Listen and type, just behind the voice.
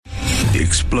The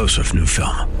explosive new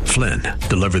film, Flynn,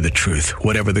 deliver the truth,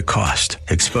 whatever the cost,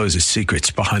 exposes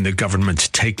secrets behind the government's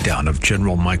takedown of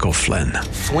General Michael Flynn.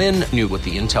 Flynn knew what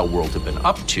the intel world had been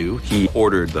up to. He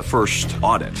ordered the first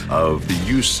audit of the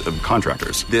use of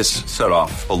contractors. This set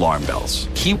off alarm bells.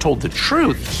 He told the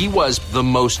truth. He was the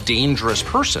most dangerous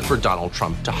person for Donald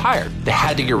Trump to hire. They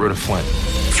had to get rid of Flynn.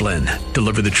 Flynn,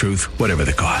 deliver the truth, whatever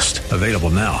the cost. Available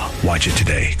now. Watch it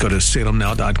today. Go to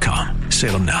salemnow.com.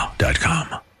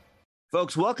 salemnow.com.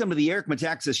 Folks, welcome to the Eric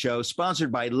Metaxas Show,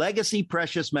 sponsored by Legacy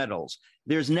Precious Metals.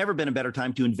 There's never been a better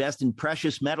time to invest in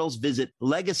precious metals. Visit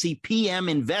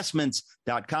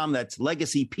legacypminvestments.com. That's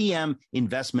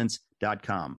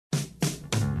legacypminvestments.com.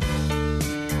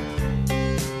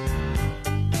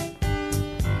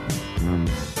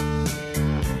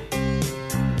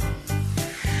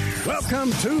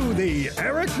 Welcome to the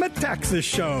Eric Metaxas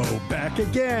Show. Back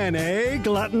again, eh?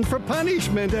 Glutton for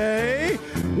punishment, eh?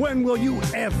 When will you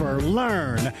ever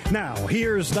learn? Now,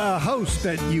 here's the host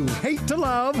that you hate to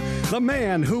love, the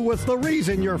man who was the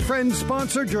reason your friend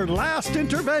sponsored your last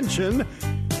intervention,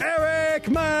 Eric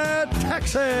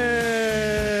Metaxas.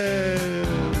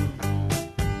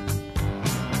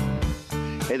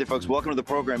 Hey there, folks. Welcome to the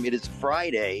program. It is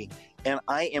Friday, and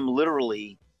I am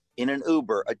literally in an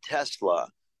Uber, a Tesla,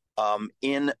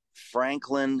 in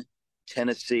Franklin,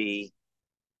 Tennessee,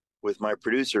 with my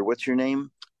producer. What's your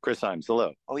name? Chris Himes.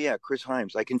 Hello. Oh, yeah, Chris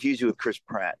Himes. I confuse you with Chris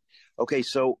Pratt. Okay,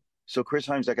 so Chris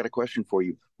Himes, I got a question for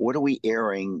you. What are we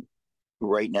airing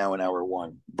right now in hour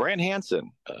one? Brant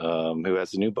Hanson, who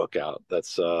has a new book out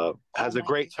that's has a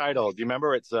great title. Do you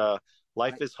remember? It's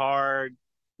Life is Hard.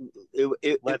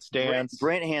 Let's Dance.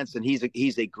 Brant Hanson,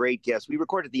 he's a great guest. We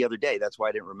recorded the other day. That's why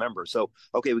I didn't remember. So,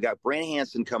 okay, we got Brant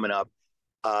Hanson coming up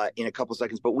in a couple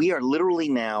seconds, but we are literally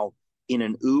now in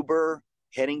an Uber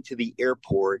heading to the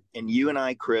airport. And you and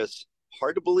I, Chris,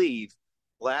 hard to believe,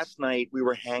 last night we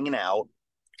were hanging out.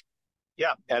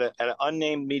 Yeah, at an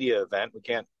unnamed media event.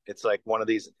 It's like one of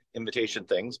these invitation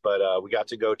things, but we got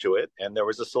to go to it, and there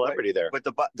was a celebrity there. But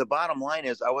the bottom line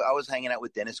is, I was hanging out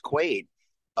with Dennis Quaid,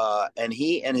 and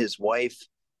he and his wife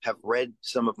have read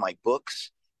some of my books,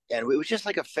 and it was just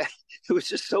like it was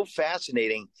just so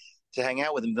fascinating to hang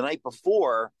out with him. The night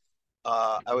before,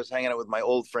 I was hanging out with my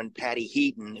old friend Patty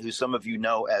Heaton, who some of you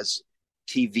know as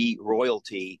TV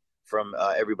royalty from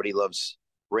Everybody Loves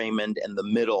Raymond and The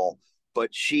Middle.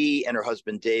 But she and her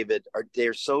husband David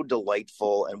they're so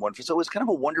delightful and wonderful. So it was kind of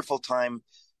a wonderful time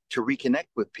to reconnect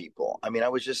with people. I mean, I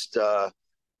was just I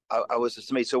was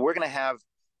just amazed. So we're going to have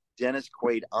Dennis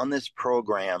Quaid on this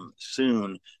program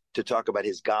soon to talk about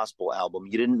his gospel album.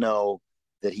 You didn't know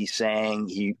that he sang.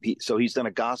 So he's done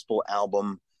a gospel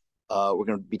album. We're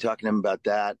going to be talking to him about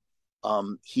that.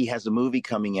 He has a movie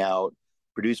coming out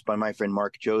produced by my friend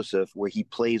Mark Joseph, where he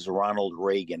plays Ronald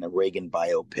Reagan, a Reagan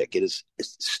biopic. It's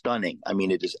stunning. I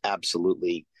mean, it is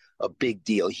absolutely a big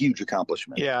deal, a huge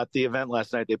accomplishment. Yeah, at the event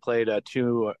last night, they played a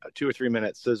 2 or 3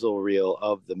 minute sizzle reel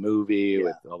of the movie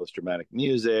with all this dramatic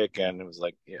music, and it was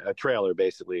like a trailer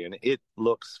basically, and it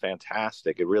looks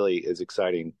fantastic. It really is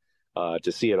exciting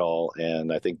to see it all,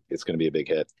 and I think it's going to be a big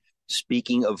hit.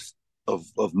 Speaking of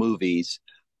movies,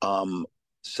 some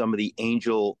of the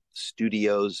Angel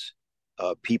Studios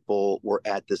people were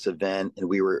at this event, and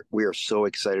we are so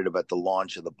excited about the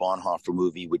launch of the Bonhoeffer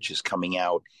movie, which is coming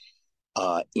out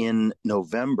in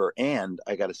November. And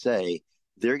I got to say,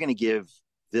 they're going to give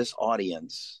this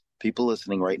audience, people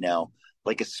listening right now,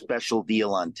 like a special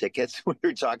deal on tickets. We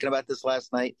were talking about this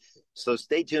last night, so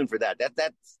stay tuned for that.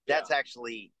 That's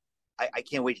actually, I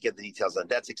can't wait to get the details on.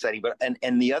 That's exciting. But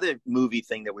and the other movie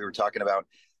thing that we were talking about,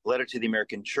 Letter to the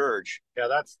American Church. Yeah,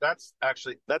 that's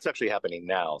actually happening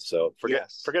now. So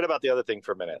forget about the other thing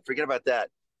for a minute. Forget about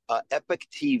that. Epic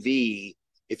TV.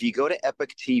 If you go to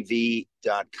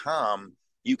epictv.com,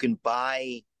 you can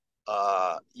buy.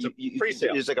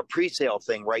 Pre-sale. There's like a pre-sale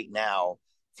thing right now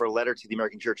for Letter to the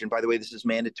American Church. And by the way, this is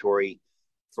mandatory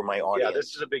for my audience. Yeah,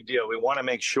 this is a big deal. We want to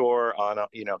make sure on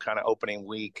kind of opening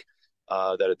week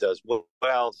that it does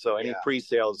well. So any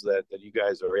pre-sales that you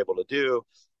guys are able to do.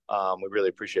 We really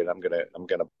appreciate it. I'm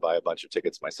gonna buy a bunch of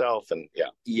tickets myself, and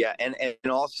and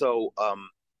also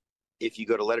if you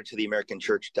go to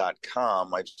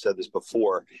lettertotheamericanchurch.com, I've said this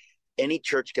before, any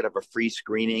church could have a free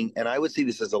screening, and I would see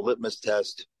this as a litmus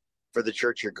test for the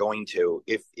church you're going to.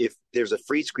 If there's a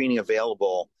free screening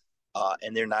available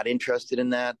and they're not interested in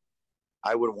that,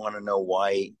 I would want to know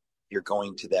why you're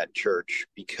going to that church,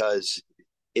 because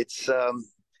it's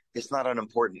not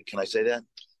unimportant. Can I say that?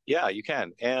 Yeah, you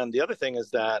can. And the other thing is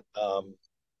that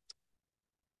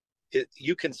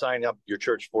you can sign up your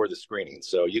church for the screening.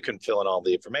 So you can fill in all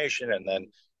the information and then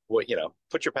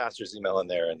put your pastor's email in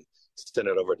there and send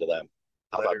it over to them.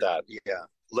 How about that? Yeah.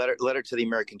 Letter to the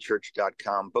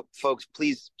AmericanChurch.com. But folks,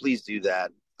 please do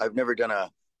that. I've never done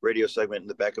a radio segment in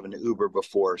the back of an Uber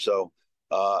before. So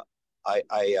I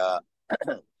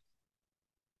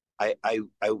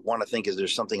want to think, is there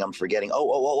something I'm forgetting?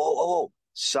 Oh.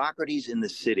 Socrates in the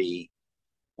City.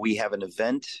 We have an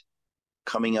event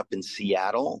coming up in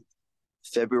Seattle,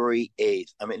 February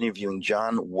 8th. I'm interviewing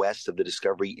John West of the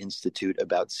Discovery Institute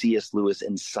about C.S. Lewis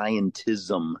and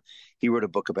scientism. He wrote a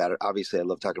book about it. Obviously, I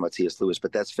love talking about C.S. Lewis,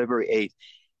 but that's February 8th.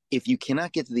 If you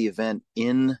cannot get to the event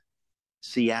in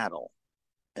Seattle,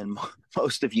 and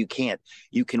most of you can't,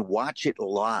 you can watch it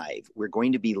live. We're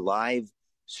going to be live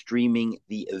streaming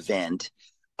the event.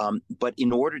 But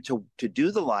in order to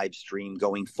do the live stream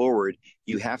going forward,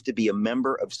 you have to be a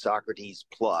member of Socrates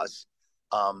Plus.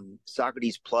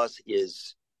 Socrates Plus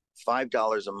is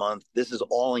 $5 a month. This is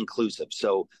all inclusive.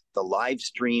 So the live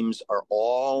streams are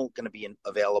all going to be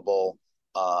available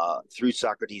through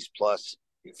Socrates Plus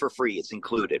for free. It's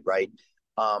included, right?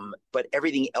 But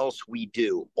everything else we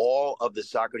do, all of the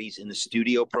Socrates in the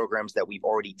Studio programs that we've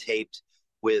already taped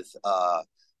with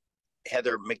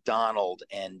Heather McDonald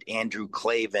and Andrew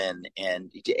Clavin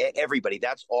and everybody,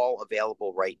 that's all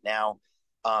available right now.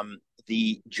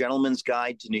 The Gentleman's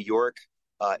Guide to New York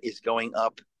is going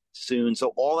up soon.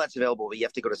 So all that's available, but you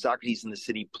have to go to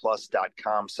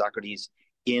SocratesInTheCityPlus.com,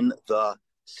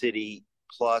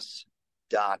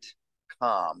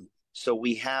 SocratesInTheCityPlus.com. So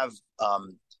we have a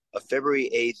February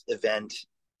 8th event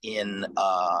in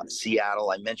Seattle.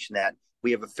 I mentioned that. We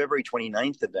have a February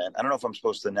 29th event. I don't know if I'm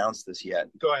supposed to announce this yet.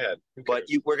 Go ahead. But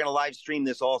we're going to live stream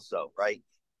this also, right?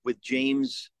 With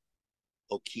James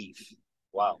O'Keefe.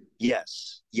 Wow.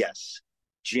 Yes.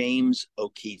 James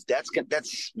O'Keefe. That's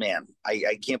man,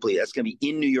 I can't believe it. That's going to be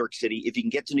in New York City. If you can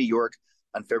get to New York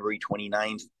on February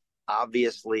 29th,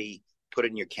 obviously put it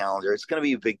in your calendar. It's going to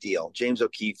be a big deal. James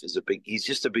O'Keefe he's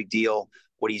just a big deal.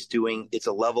 What he's doing, it's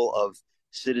a level of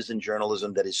citizen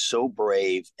journalism that is so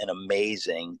brave and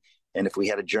amazing. And if we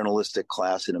had a journalistic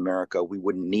class in America, we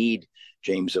wouldn't need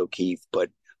James O'Keefe, but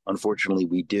unfortunately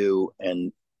we do.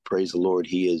 And praise the Lord,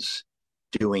 he is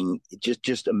doing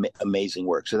just amazing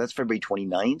work. So that's February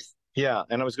 29th. Yeah,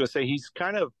 and I was going to say he's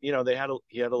kind of, he had a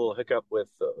little hiccup with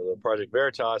Project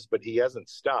Veritas, but he hasn't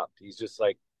stopped. He's just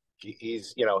like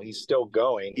he's still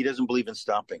going. He doesn't believe in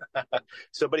stopping.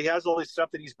 So, but he has all this stuff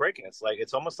that he's breaking.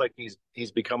 It's almost like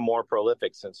he's become more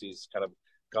prolific since he's kind of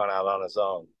gone out on his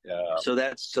own. So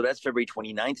that's February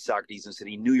 29th, Socrates in the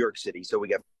City, New York City. So we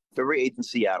got February 8th in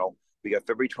Seattle. We got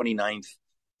February 29th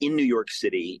in New York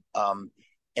City.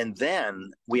 And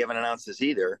then we haven't announced this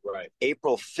either. Right.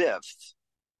 April 5th,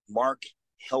 Mark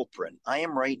Helprin. I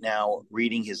am right now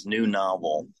reading his new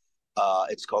novel.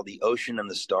 It's called The Ocean and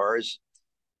the Stars.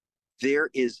 There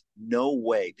is no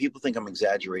way. People think I'm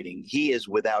exaggerating. He is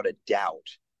without a doubt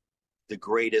the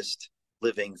greatest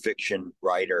living fiction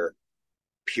writer,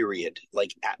 period.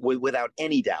 Like without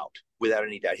any doubt.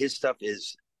 His stuff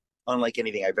is unlike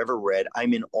anything I've ever read.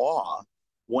 I'm in awe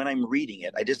when I'm reading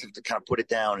it. I just have to kind of put it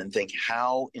down and think,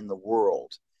 how in the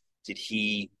world did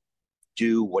he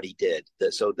do what he did?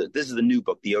 This is the new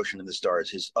book, The Ocean and the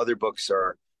Stars. His other books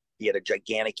he had a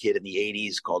gigantic hit in the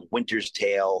 80s called Winter's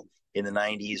Tale, in the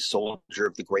 90s, Soldier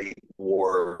of the Great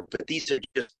War. But these are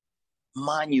just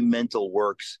monumental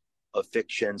works of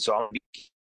fiction. So I'll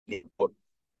be the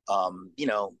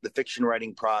fiction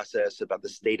writing process, about the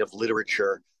state of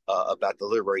literature, about the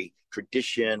literary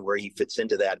tradition, where he fits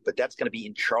into that. But that's going to be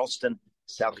in Charleston,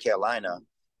 South Carolina.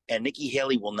 And Nikki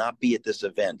Haley will not be at this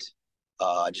event.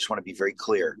 I just want to be very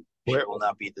clear. She will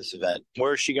not be at this event.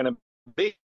 Where is she going to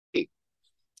be?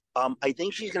 I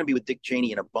think she's going to be with Dick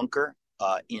Cheney in a bunker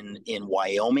in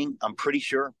Wyoming. I'm pretty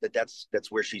sure that's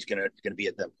where she's going to be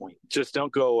at that point. Just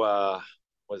don't go.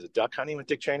 Was it duck hunting with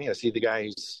Dick Cheney? I see the guy.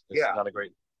 He's not a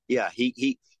great. Yeah,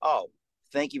 he. Oh,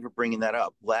 thank you for bringing that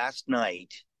up. Last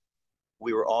night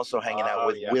we were also hanging out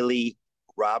with Willie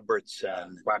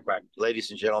Robertson. Quack, quack. Ladies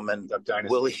and gentlemen,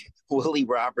 Willie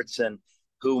Robertson,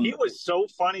 who he was so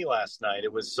funny last night.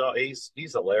 It was so he's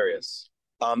hilarious.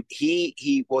 He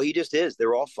just is.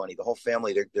 They're all funny. The whole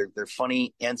family. They're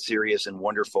funny and serious and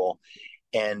wonderful.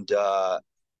 And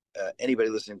anybody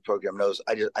listening to the program knows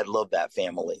I love that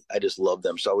family. I just love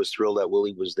them. So I was thrilled that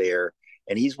Willie was there,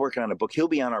 and he's working on a book. He'll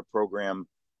be on our program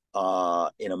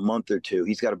in a month or two.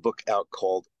 He's got a book out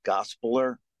called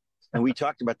Gospeler, and we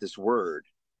talked about this word.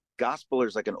 Gospeler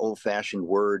is like an old-fashioned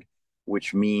word,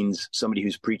 which means somebody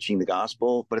who's preaching the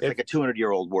gospel, but it's like a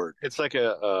 200-year-old word. It's like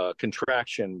a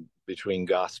contraction between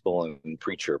gospel and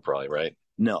preacher, probably, right?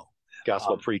 No.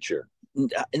 Gospel preacher.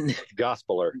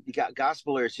 Gospeler.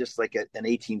 Gospeler is just like an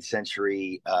 18th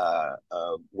century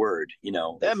word, you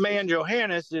know. That man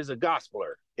Johannes is a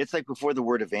gospeler. It's like before the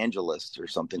word evangelist or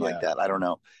something like that. I don't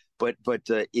know, but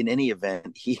in any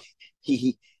event, he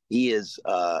is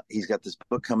he's got this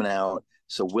book coming out.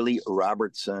 So Willie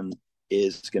Robertson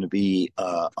is going to be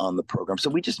on the program. So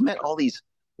we just met all these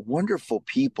wonderful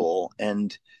people,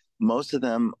 and most of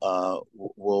them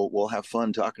we'll have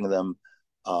fun talking to them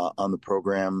on the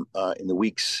program in the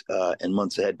weeks and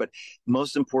months ahead. But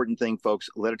most important thing, folks,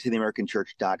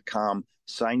 lettertotheamericanchurch.com.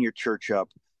 Sign your church up.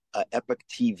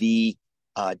 EpicTV.com.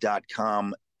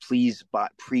 Please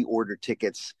pre-order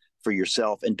tickets for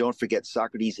yourself. And don't forget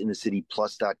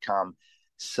SocratesInTheCityPlus.com.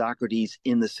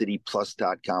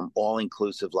 SocratesInTheCityPlus.com. All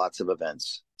inclusive, lots of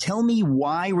events. Tell me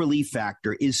why Relief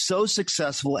Factor is so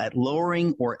successful at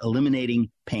lowering or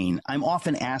eliminating pain. I'm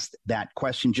often asked that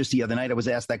question. Just the other night, I was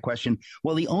asked that question.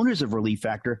 Well, the owners of Relief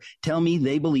Factor tell me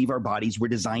they believe our bodies were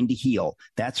designed to heal.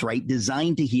 That's right,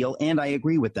 designed to heal, and I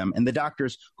agree with them. And the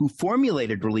doctors who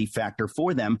formulated Relief Factor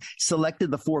for them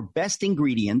selected the 4 best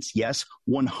ingredients, yes,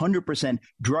 100%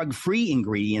 drug-free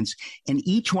ingredients, and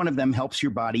each one of them helps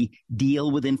your body deal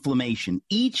with inflammation.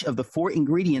 Each of the 4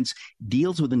 ingredients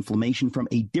deals with inflammation from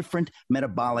a different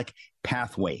metabolic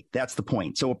pathway. That's the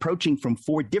point. So approaching from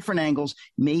 4 different angles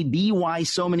may be why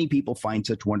so many people find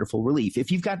such wonderful relief.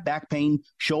 If you've got back pain,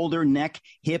 shoulder, neck,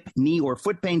 hip, knee, or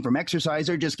foot pain from exercise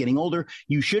or just getting older,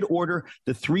 you should order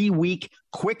the 3-week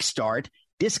quick start,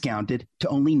 discounted to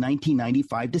only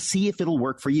 $19.95 to see if it'll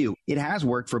work for you. It has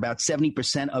worked for about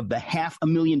 70% of the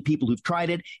 500,000 people who've tried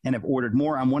it and have ordered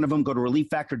more. I'm one of them. Go to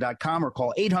relieffactor.com or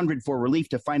call 800-4RELIEF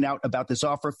to find out about this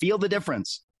offer. Feel the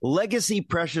difference. Legacy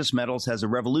Precious Metals has a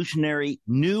revolutionary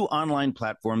new online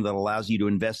platform that allows you to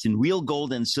invest in real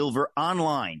gold and silver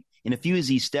online. In a few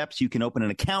easy steps, you can open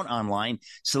an account online,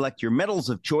 select your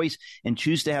metals of choice, and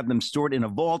choose to have them stored in a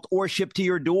vault or shipped to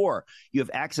your door. You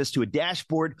have access to a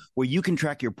dashboard where you can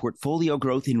track your portfolio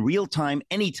growth in real time,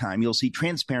 anytime. You'll see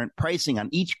transparent pricing on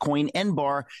each coin and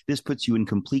bar. This puts you in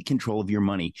complete control of your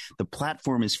money. The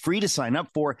platform is free to sign up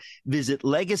for. Visit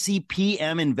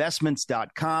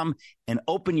LegacyPMInvestments.com and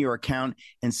open your account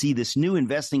and see this new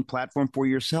investing platform for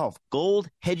yourself. Gold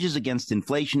hedges against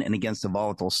inflation and against a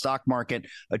volatile stock market.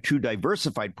 A true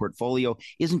diversified portfolio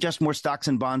isn't just more stocks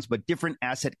and bonds, but different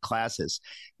asset classes.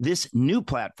 This new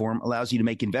platform allows you to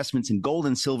make investments in gold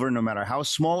and silver, no matter how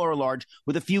small or large,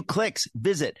 with a few clicks.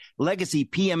 Visit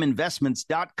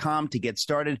LegacyPMInvestments.com to get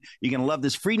started. You're going to love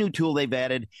this free new tool they've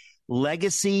added,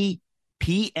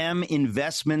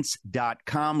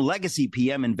 LegacyPMInvestments.com,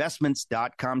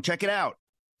 LegacyPMInvestments.com. Check it out.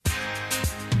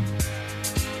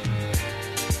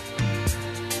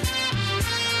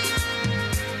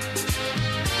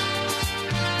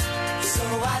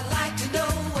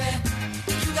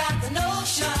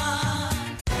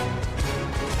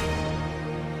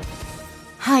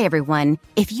 Hi, everyone.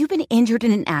 If you've been injured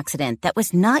in an accident that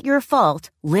was not your fault,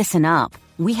 listen up.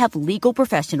 We have legal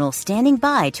professionals standing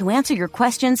by to answer your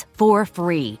questions for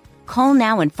free. Call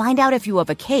now and find out if you have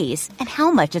a case and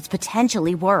how much it's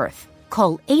potentially worth.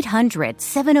 Call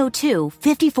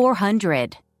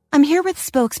 800-702-5400. I'm here with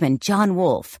spokesman John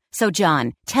Wolf. So,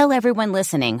 John, tell everyone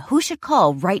listening who should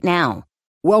call right now.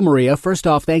 Well, Maria, first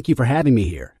off, thank you for having me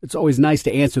here. It's always nice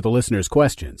to answer the listeners'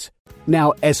 questions.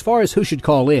 Now, as far as who should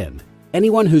call in,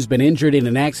 anyone who's been injured in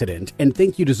an accident and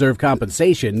think you deserve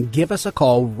compensation, give us a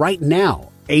call right now.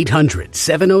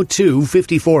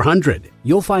 800-702-5400.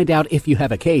 You'll find out if you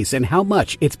have a case and how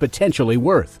much it's potentially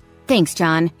worth. Thanks,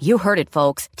 John. You heard it,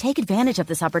 folks. Take advantage of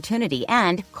this opportunity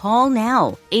and call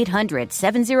now.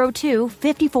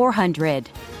 800-702-5400.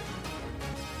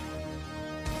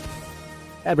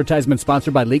 Advertisement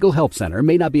sponsored by Legal Help Center.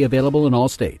 May not be available in all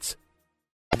states.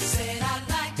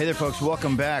 Hey there, folks.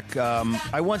 Welcome back.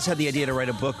 I once had the idea to write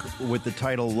a book with the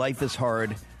title, Life is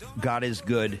Hard, God is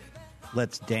Good,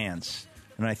 Let's Dance.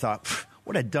 And I thought,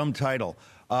 what a dumb title.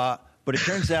 But it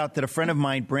turns out that a friend of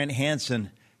mine, Brant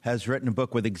Hanson, has written a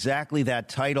book with exactly that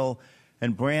title.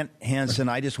 And Brant Hanson,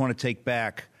 I just want to take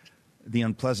back the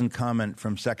unpleasant comment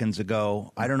from seconds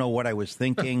ago. I don't know what I was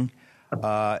thinking.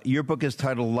 Your book is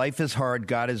titled, Life is Hard,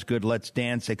 God is Good, Let's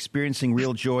Dance, Experiencing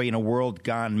Real Joy in a World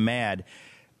Gone Mad.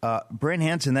 Brant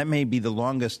Hanson, that may be the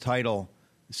longest title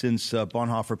since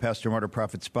Bonhoeffer, Pastor, Martyr,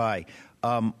 Prophet, Spy.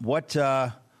 What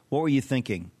were you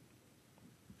thinking?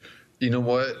 You know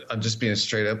what? I'm just being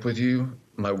straight up with you.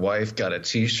 My wife got a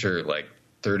T-shirt like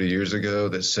 30 years ago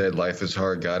that said, Life is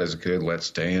hard, God is good, let's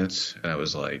dance. And I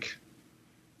was like,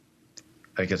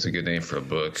 I guess a good name for a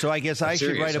book. So I guess I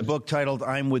should write a book titled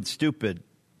I'm with Stupid.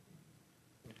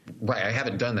 Right, I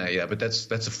haven't done that yet, but that's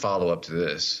a follow-up to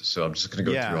this. So I'm just going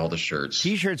to go through all the shirts.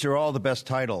 T-shirts are all the best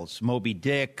titles. Moby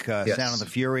Dick, Yes. Sound of the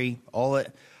Fury, all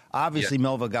it. Obviously,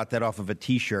 Melva got that off of a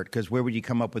T-shirt, because where would you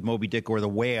come up with Moby Dick or the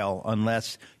Whale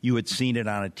unless you had seen it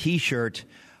on a T-shirt?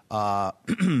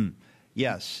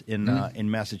 Yes,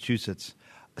 in Massachusetts.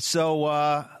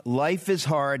 So life is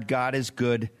hard, God is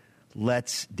good.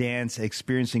 Let's dance,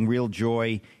 experiencing real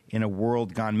joy in a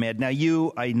world gone mad. Now,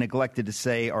 you, I neglected to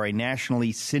say, are a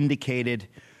nationally syndicated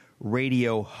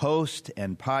radio host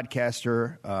and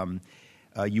podcaster.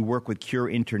 You work with Cure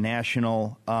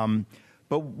International.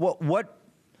 But what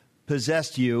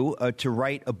possessed you to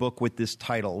write a book with this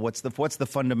title? What's the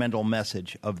fundamental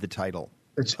message of the title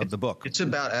of the book? It's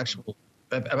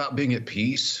about being at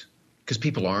peace, because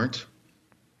people aren't.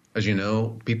 As you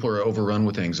know, people are overrun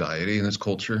with anxiety in this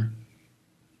culture,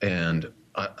 and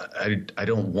I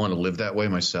don't want to live that way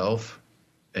myself,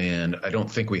 and I don't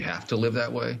think we have to live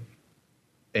that way.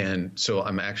 And so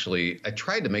I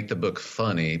tried to make the book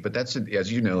funny, but that's, as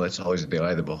you know, that's always the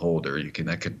eye of the beholder.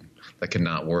 That can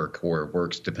not work, or it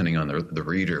works depending on the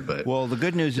reader. But well, the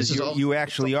good news is you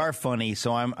actually are funny,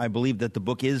 so I believe that the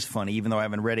book is funny, even though I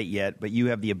haven't read it yet. But you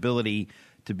have the ability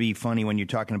to be funny when you're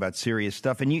talking about serious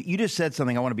stuff. And you just said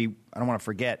something I don't want to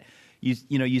forget.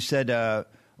 You said a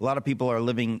lot of people are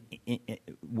living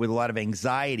with a lot of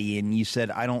anxiety, and you said,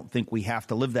 I don't think we have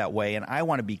to live that way. And I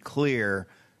want to be clear.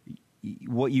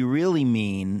 What you really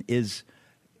mean is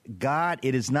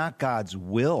it is not God's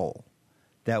will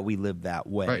that we live that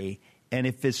way. Right. And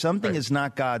if something is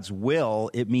not God's will,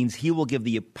 it means he will give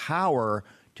the power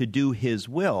to do his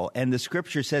will. And the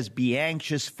scripture says, be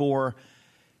anxious for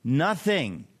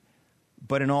nothing,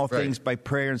 but in all things by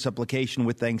prayer and supplication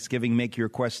with thanksgiving, make your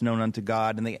requests known unto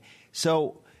God.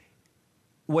 So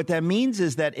what that means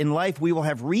is that in life we will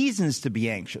have reasons to be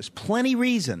anxious, plenty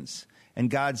reasons.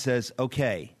 And God says,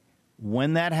 okay,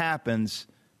 when that happens,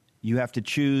 you have to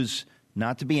choose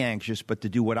not to be anxious, but to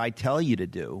do what I tell you to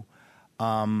do.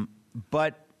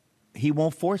 But he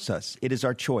won't force us. It is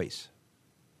our choice.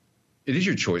 It is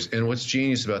your choice. And what's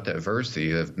genius about that verse that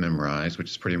you have memorized, which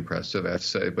is pretty impressive, I have to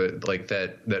say, but like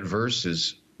that verse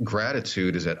is,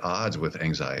 gratitude is at odds with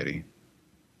anxiety.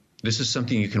 This is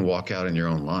something you can walk out in your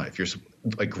own life.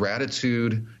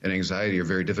 Gratitude and anxiety are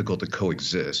very difficult to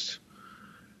coexist.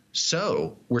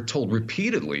 So we're told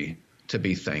repeatedly to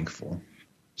be thankful.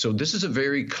 So this is a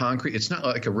very concrete, it's not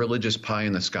like a religious pie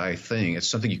in the sky thing. It's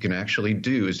something you can actually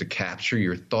do, is to capture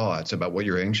your thoughts about what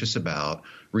you're anxious about,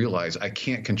 realize I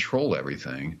can't control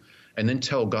everything, and then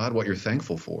tell God what you're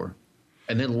thankful for,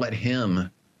 and then let him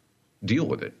deal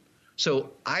with it.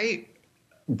 So I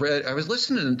was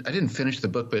listening, I didn't finish the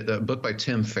book, but a book by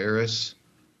Tim Ferriss,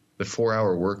 The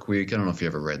 4-Hour Work Week. I don't know if you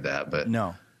ever read that, but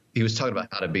no. He was talking about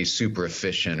how to be super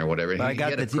efficient or whatever. I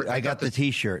got the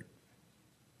T-shirt.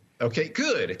 Okay,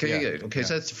 good. Okay, good. Okay,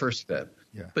 so that's the first step.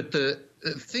 Yeah. But the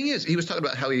thing is, he was talking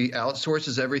about how he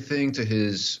outsources everything to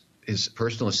his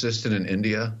personal assistant in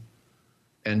India,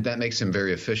 and that makes him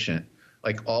very efficient.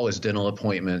 Like all his dental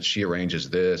appointments, she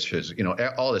arranges this,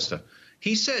 all this stuff.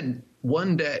 He said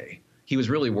one day he was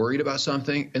really worried about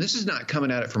something, and this is not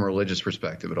coming at it from a religious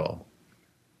perspective at all.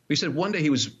 He said one day he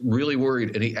was really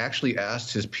worried, and he actually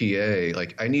asked his PA,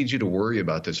 I need you to worry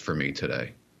about this for me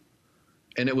today.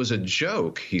 And it was a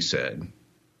joke, he said.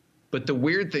 But the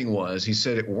weird thing was, he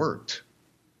said it worked.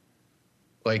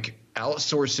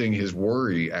 Outsourcing his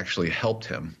worry actually helped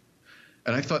him.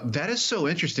 And I thought that is so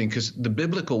interesting, because the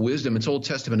biblical wisdom, it's Old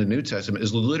Testament and New Testament,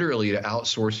 is literally to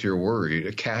outsource your worry,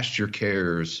 to cast your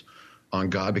cares on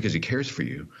God because he cares for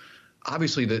you.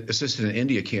 Obviously, the assistant in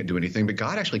India can't do anything, but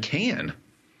God actually can.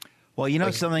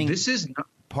 Well, something. This is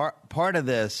part of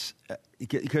this,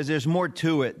 because there's more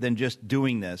to it than just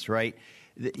doing this, right?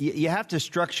 You have to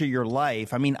structure your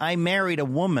life. I mean, I married a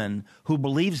woman who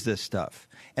believes this stuff.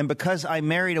 And because I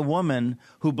married a woman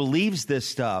who believes this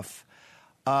stuff,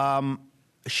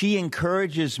 she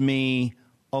encourages me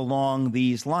along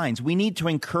these lines. We need to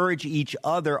encourage each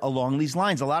other along these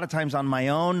lines. A lot of times on my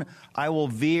own, I will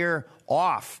veer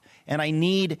off. And I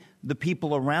need the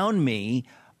people around me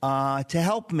to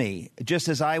help me, just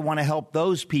as I want to help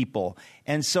those people.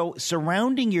 And so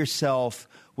surrounding yourself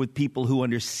with people who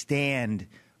understand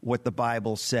what the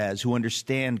Bible says, who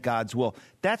understand God's will,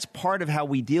 that's part of how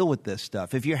we deal with this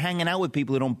stuff. If you're hanging out with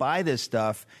people who don't buy this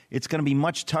stuff, it's going to be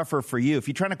much tougher for you. If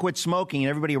you're trying to quit smoking and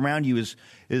everybody around you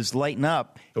is lighting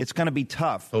up, it's going to be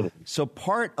tough. Totally. So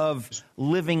part of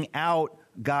living out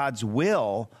God's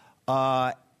will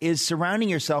is surrounding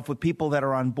yourself with people that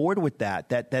are on board with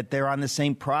that they're on the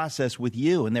same process with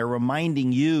you, and they're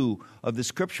reminding you of the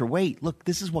scripture. Wait, look,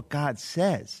 this is what God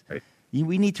says. Right.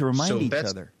 We need to remind each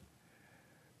other.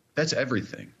 That's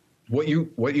everything. What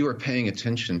you are paying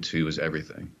attention to is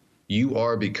everything. You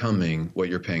are becoming what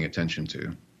you're paying attention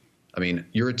to. I mean,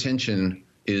 your attention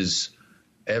is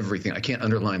everything. I can't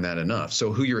underline that enough.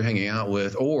 So who you're hanging out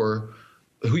with, or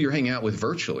who you're hanging out with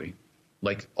virtually,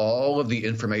 like all of the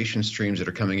information streams that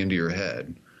are coming into your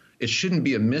head, it shouldn't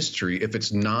be a mystery if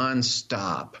it's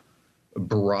nonstop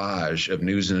barrage of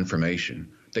news and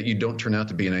information that you don't turn out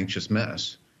to be an anxious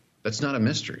mess. That's not a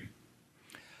mystery.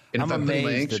 And I'm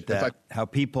amazed at that, how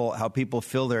people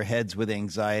fill their heads with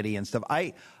anxiety and stuff.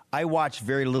 I watch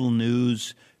very little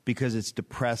news because it's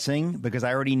depressing, because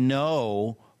I already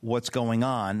know what's going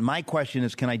on. My question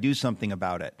is, can I do something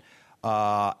about it?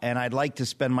 And I'd like to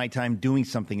spend my time doing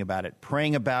something about it,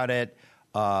 praying about it,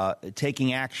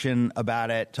 taking action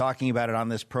about it, talking about it on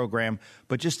this program.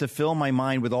 But just to fill my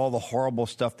mind with all the horrible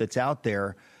stuff that's out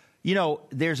there. You know,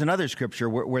 there's another scripture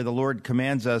where the Lord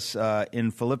commands us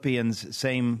in Philippians,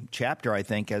 same chapter, I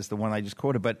think, as the one I just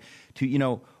quoted, but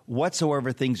to,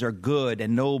 whatsoever things are good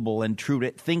and noble and true, to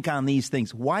think on these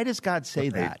things. Why does God say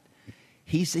that?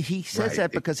 He says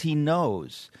that because he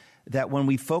knows that when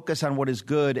we focus on what is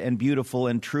good and beautiful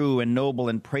and true and noble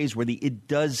and praiseworthy, it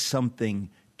does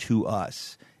something to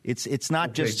us. It's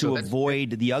not just to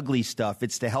avoid the ugly stuff.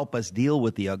 It's to help us deal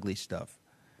with the ugly stuff.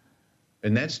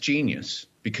 And that's genius,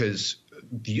 because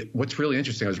what's really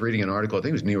interesting, I was reading an article, I think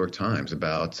it was New York Times,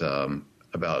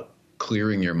 about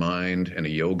clearing your mind in a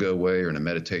yoga way or in a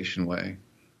meditation way.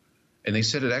 And they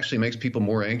said it actually makes people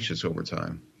more anxious over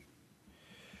time.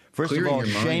 First of all,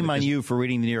 shame on you for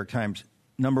reading the New York Times.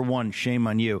 Number one, shame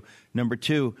on you. Number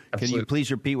two, can you please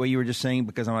repeat what you were just saying,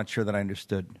 because I'm not sure that I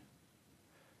understood.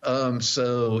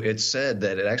 So it said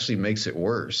that it actually makes it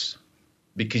worse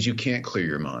because you can't clear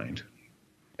your mind.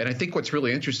 And I think what's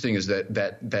really interesting is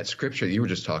that scripture that you were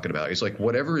just talking about is like,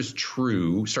 whatever is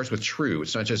true starts with true.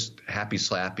 It's not just happy,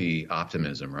 slappy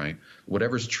optimism, right?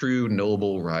 Whatever's true,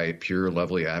 noble, right, pure,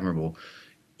 lovely, admirable.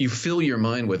 You fill your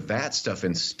mind with that stuff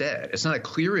instead. It's not a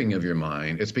clearing of your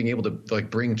mind. It's being able to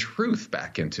like bring truth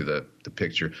back into the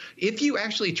picture. If you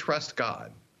actually trust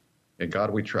God, and God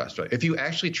we trust, right? If you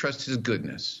actually trust his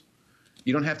goodness,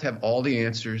 you don't have to have all the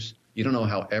answers. You don't know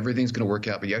how everything's going to work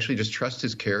out, but you actually just trust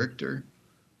his character.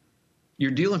 You're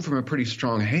dealing from a pretty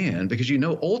strong hand, because you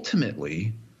know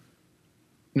ultimately,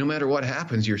 no matter what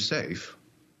happens, you're safe.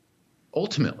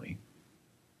 Ultimately.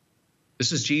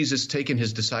 This is Jesus taking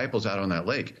his disciples out on that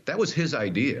lake. That was his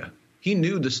idea. He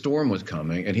knew the storm was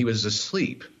coming and he was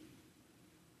asleep.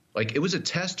 Like, it was a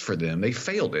test for them. They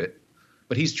failed it.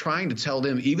 But he's trying to tell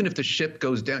them, even if the ship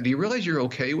goes down, do you realize you're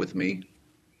okay with me?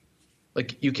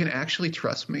 Like, you can actually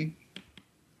trust me.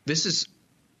 This is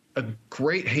a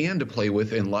great hand to play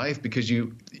with in life, because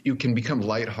you can become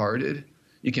lighthearted.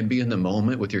 You can be in the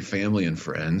moment with your family and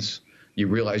friends. You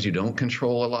realize you don't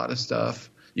control a lot of stuff.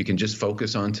 You can just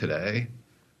focus on today.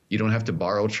 You don't have to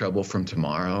borrow trouble from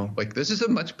tomorrow. Like, this is a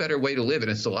much better way to live,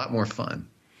 and it's a lot more fun.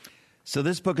 So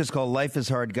this book is called Life is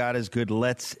Hard, God is Good,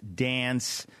 Let's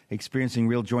Dance, Experiencing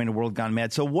Real Joy in a World Gone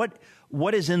Mad. So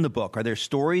what is in the book? Are there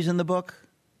stories in the book?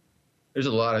 There's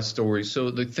a lot of stories.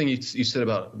 So the thing you said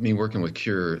about me working with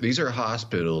Cure, these are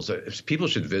hospitals. People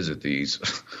should visit these.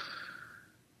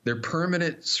 They're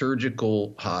permanent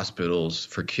surgical hospitals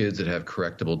for kids that have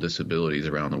correctable disabilities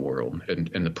around the world, and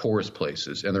in the poorest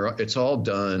places. And it's all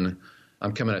done,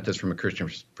 I'm coming at this from a Christian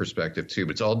perspective too,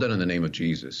 but it's all done in the name of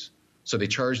Jesus. So they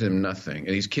charge them nothing. And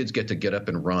these kids get to get up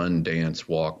and run, dance,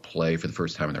 walk, play for the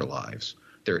first time in their lives.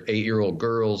 They're 8-year-old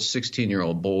girls,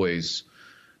 16-year-old boys,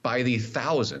 by the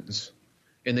thousands.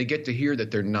 And they get to hear that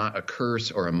they're not a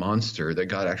curse or a monster, that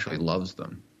God actually loves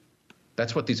them.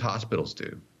 That's what these hospitals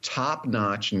do.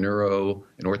 Top-notch neuro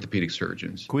and orthopedic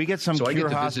surgeons. Can we get some Cure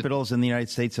hospitals in the United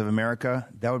States of America?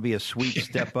 That would be a sweet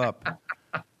step up.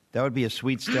 That would be a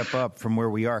sweet step up from where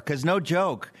we are. Because no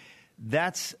joke,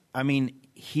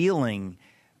 healing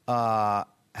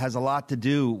has a lot to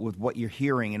do with what you're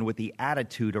hearing and with the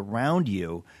attitude around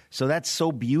you. So that's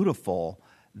so beautiful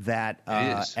that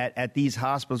at these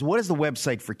hospitals. What is the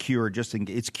website for Cure?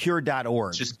 It's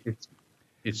cure.org.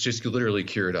 It's just literally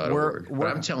cure.org. But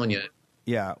I'm telling you.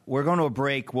 Yeah, we're going to a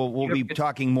break. We'll be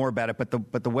talking more about it, but the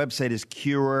website is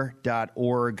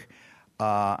cure.org.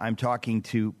 I'm talking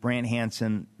to Brant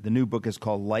Hanson. The new book is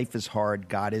called Life is Hard,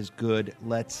 God is Good,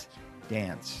 Let's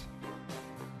Dance.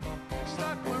 It's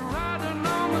like we're riding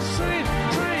on the sweet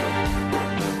train.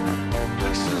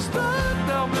 This is the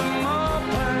double more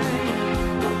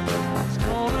pain. It's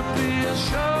gonna be a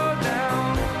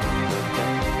showdown.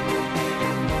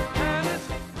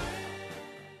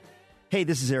 Hey, Hey,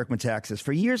 this is Eric Metaxas.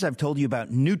 For years, I've told you about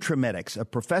Nutrimedix, a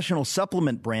professional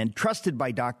supplement brand trusted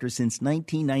by doctors since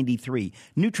 1993.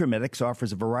 Nutrimedix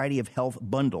offers a variety of health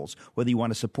bundles. Whether you want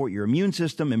to support your immune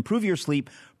system, improve your sleep,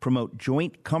 promote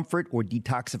joint comfort, or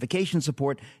detoxification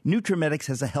support, Nutrimedix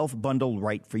has a health bundle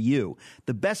right for you.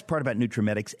 The best part about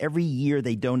Nutrimedix, every year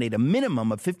they donate a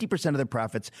minimum of 50% of their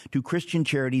profits to Christian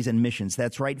charities and missions.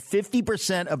 That's right,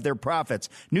 50% of their profits.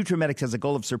 Nutrimedix has a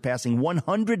goal of surpassing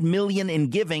 $100 million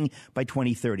in giving by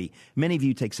 2030. Many of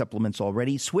you take supplements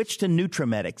already. Switch to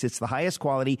Nutrimedix. It's the highest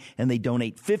quality, and they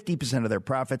donate 50% of their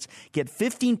profits. Get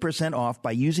 15% off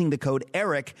by using the code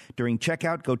ERIC during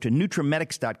checkout. Go to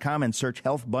Nutrimedix.com and search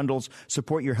health bundles.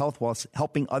 Support your health while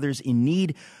helping others in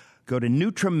need. Go to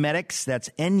Nutrimedix, that's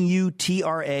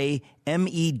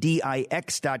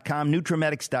Nutramedix.com,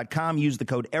 Nutrimedix.com. Use the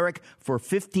code ERIC for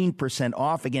 15%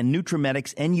 off. Again,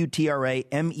 Nutrimedix,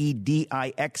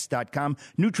 Nutramedix.com,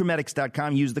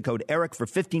 Nutrimedix.com. Use the code ERIC for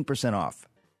 15% off.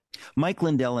 Mike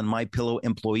Lindell and MyPillow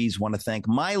employees want to thank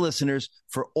my listeners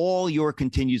for all your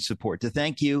continued support. To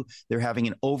thank you, they're having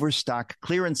an overstock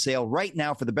clearance sale right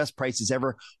now for the best prices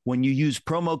ever when you use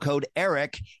promo code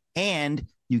ERIC, and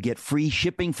you get free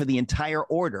shipping for the entire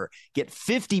order. Get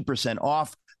 50%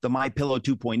 off the MyPillow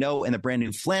 2.0 and the brand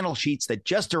new flannel sheets that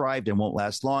just arrived and won't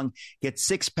last long. Get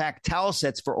 6-pack towel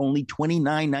sets for only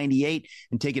 $29.98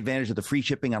 and take advantage of the free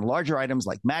shipping on larger items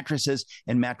like mattresses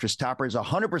and mattress toppers.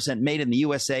 100% made in the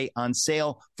USA, on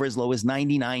sale for as low as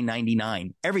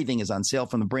 $99.99. Everything is on sale,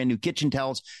 from the brand new kitchen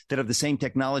towels that have the same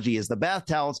technology as the bath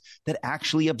towels that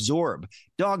actually absorb,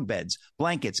 dog beds,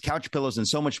 blankets, couch pillows, and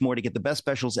so much more. To get the best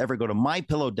specials ever, go to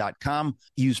MyPillow.com.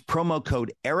 Use promo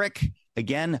code ERIC.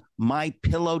 Again,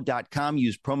 MyPillow.com.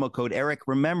 Use promo code ERIC.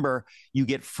 Remember, you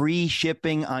get free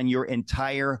shipping on your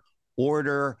entire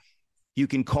order. You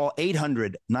can call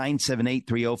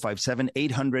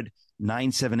 800-978-3057,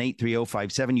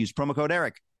 800-978-3057. Use promo code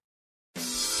ERIC.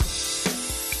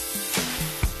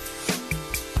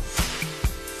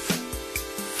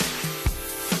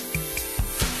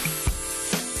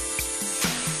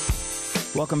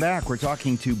 Welcome back. We're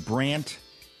talking to Brant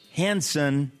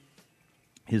Hanson,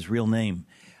 his real name.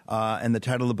 And the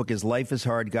title of the book is Life is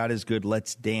Hard, God is Good,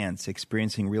 Let's Dance,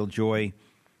 Experiencing Real Joy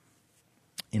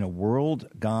in a World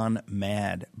Gone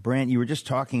Mad. Brant, you were just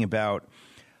talking about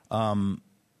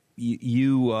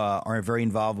you are very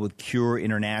involved with Cure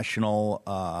International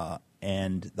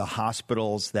and the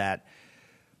hospitals that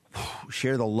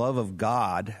share the love of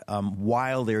God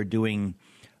while they're doing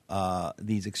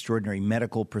these extraordinary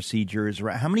medical procedures.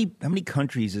 How many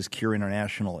countries is Cure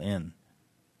International in?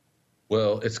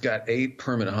 Well, it's got 8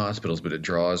 permanent hospitals, but it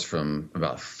draws from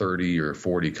about 30 or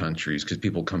 40 countries because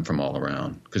people come from all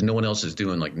around. Because no one else is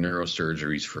doing like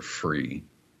neurosurgeries for free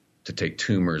to take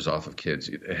tumors off of kids'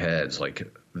 heads.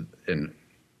 And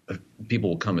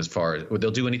people will come as far as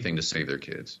they'll do anything to save their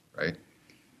kids, right?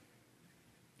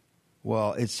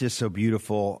 Well, it's just so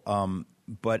beautiful.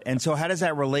 So how does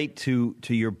that relate to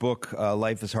your book,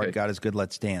 Life is Hard, God is Good,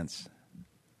 Let's Dance?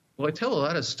 Well, I tell a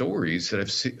lot of stories that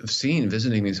I've seen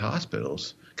visiting these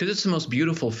hospitals because it's the most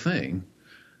beautiful thing.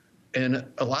 And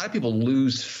a lot of people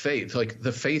lose faith, like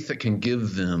the faith that can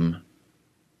give them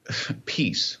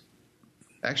peace,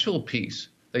 actual peace.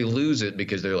 They lose it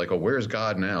because they're like, oh, where's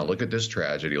God now? Look at this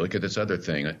tragedy. Look at this other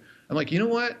thing. I'm like, you know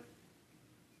what?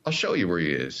 I'll show you where he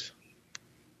is.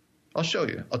 I'll show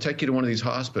you. I'll take you to one of these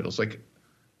hospitals. Like,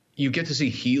 you get to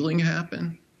see healing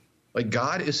happen. Like,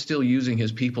 God is still using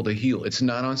his people to heal. It's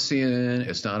not on CNN.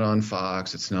 It's not on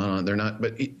Fox. It's not on, they're not,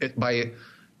 but I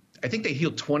think they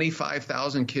heal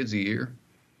 25,000 kids a year.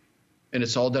 And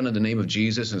it's all done in the name of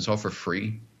Jesus, and it's all for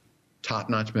free.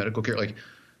 Top-notch medical care. Like,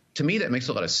 to me, that makes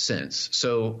a lot of sense.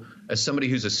 So as somebody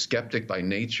who's a skeptic by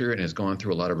nature and has gone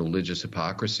through a lot of religious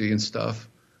hypocrisy and stuff,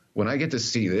 when I get to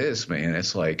see this, man,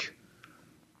 it's like,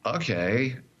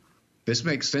 okay, this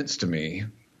makes sense to me.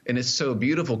 And it's so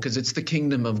beautiful because it's the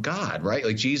kingdom of God, right?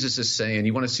 Like Jesus is saying,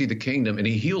 you want to see the kingdom, and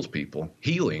he heals people.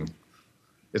 Healing.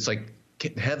 It's like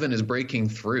heaven is breaking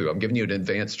through. I'm giving you an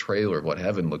advanced trailer of what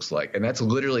heaven looks like. And that's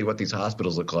literally what these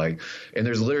hospitals look like. And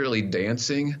there's literally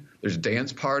dancing. There's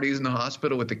dance parties in the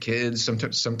hospital with the kids.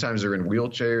 Sometimes they're in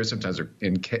wheelchairs. Sometimes they're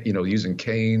using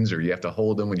canes, or you have to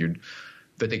hold them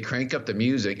but they crank up the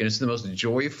music, and it's the most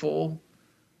joyful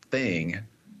thing.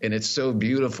 And it's so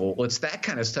beautiful. Well, it's that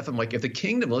kind of stuff. I'm like, if the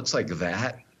kingdom looks like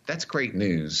that, that's great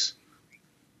news.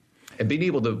 And being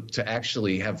able to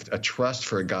actually have a trust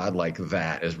for a God like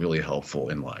that is really helpful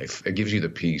in life. It gives you the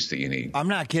peace that you need. I'm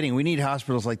not kidding. We need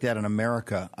hospitals like that in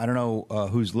America. I don't know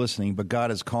who's listening, but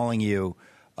God is calling you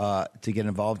to get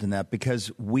involved in that,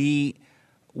 because we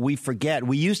we forget.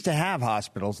 We used to have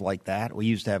hospitals like that. We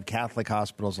used to have Catholic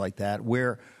hospitals like that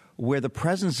where the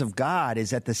presence of God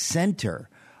is at the center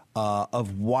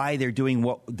of why they're doing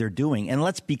what they're doing. And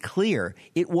let's be clear,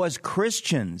 it was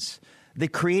Christians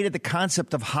that created the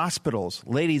concept of hospitals,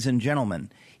 ladies and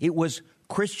gentlemen. It was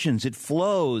Christians. It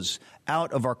flows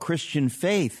out of our Christian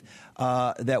faith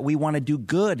that we want to do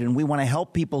good and we want to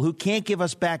help people who can't give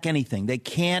us back anything. They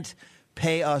can't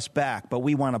pay us back, but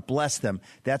we want to bless them.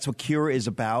 That's what Cure is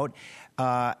about.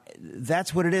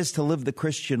 That's what it is to live the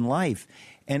Christian life.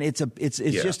 And it's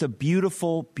just a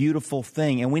beautiful, beautiful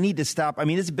thing. And we need to stop. I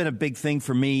mean, this has been a big thing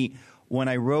for me when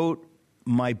I wrote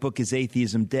my book, Is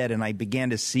Atheism Dead? And I began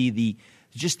to see the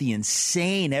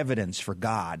insane evidence for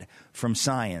God from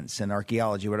science and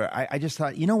archaeology. I just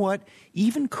thought, you know what?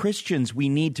 Even Christians, we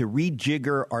need to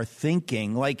rejigger our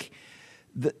thinking. Like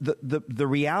the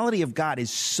reality of God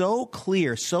is so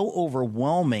clear, so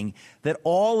overwhelming that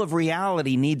all of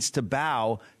reality needs to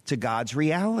bow to God's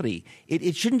reality.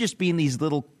 It shouldn't just be in these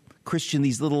little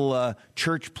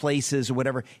church places or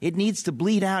whatever. It needs to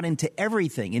bleed out into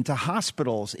everything, into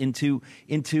hospitals, into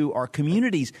our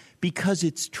communities, because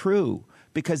it's true.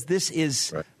 Because this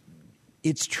is, right.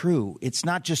 It's true. It's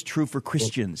not just true for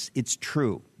Christians. it's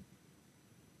true.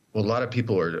 Well, a lot of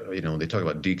people are, they talk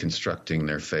about deconstructing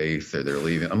their faith or they're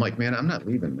leaving. I'm like, man, I'm not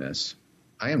leaving this.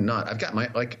 I am not. I've got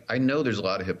I know there's a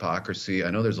lot of hypocrisy.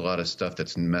 I know there's a lot of stuff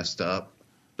that's messed up,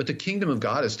 but the kingdom of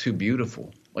God is too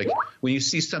beautiful. Like when you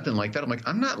see something like that, I'm like,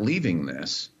 I'm not leaving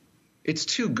this. It's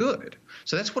too good.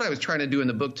 So that's what I was trying to do in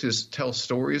the book, to tell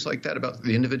stories like that about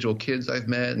the individual kids I've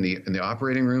met and the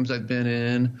operating rooms I've been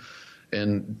in.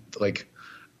 And like,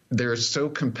 they're so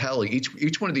compelling.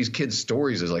 Each one of these kids'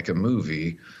 stories is like a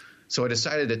movie. So I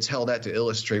decided to tell that to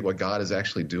illustrate what God is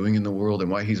actually doing in the world and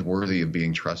why he's worthy of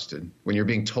being trusted. When you're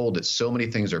being told that so many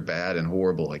things are bad and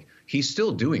horrible, like he's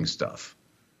still doing stuff.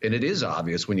 And it is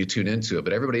obvious when you tune into it,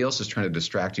 but everybody else is trying to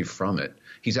distract you from it.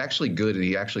 He's actually good and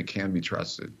he actually can be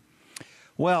trusted.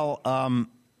 Well,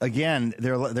 again,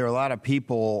 there are a lot of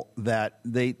people that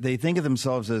they think of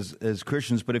themselves as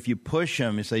Christians, but if you push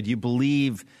them, you say, do you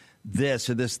believe this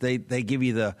or this? They give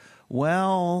you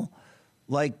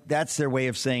that's their way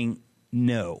of saying,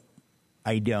 no,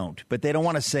 I don't. But they don't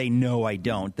want to say, no, I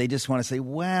don't. They just want to say,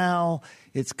 well,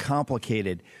 it's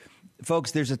complicated.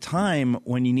 Folks, there's a time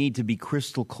when you need to be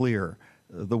crystal clear.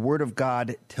 The Word of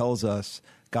God tells us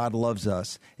God loves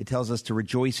us. It tells us to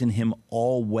rejoice in him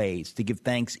always, to give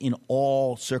thanks in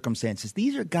all circumstances.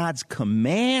 These are God's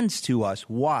commands to us.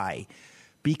 Why?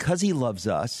 Because he loves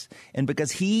us and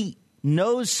because he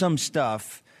knows some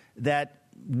stuff that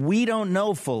we don't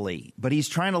know fully, but he's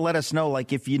trying to let us know,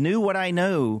 like, if you knew what I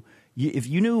know, if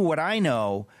you knew what I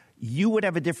know, you would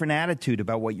have a different attitude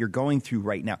about what you're going through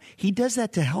right now. He does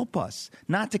that to help us,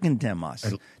 not to condemn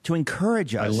us, to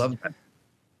encourage us. I love that.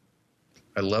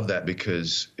 I love that,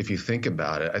 because if you think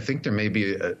about it, I think there may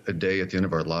be a day at the end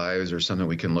of our lives or something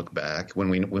we can look back when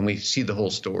we see the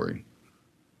whole story,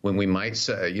 when we might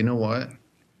say, you know what?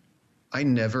 I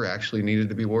never actually needed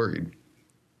to be worried.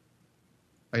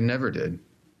 I never did.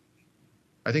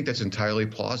 I think that's entirely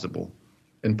plausible.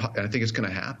 And I think it's going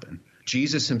to happen.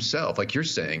 Jesus himself, like you're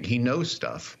saying, he knows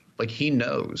stuff. Like he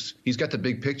knows. He's got the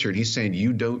big picture, and he's saying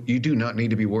you do not need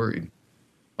to be worried.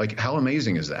 Like, how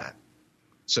amazing is that?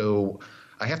 So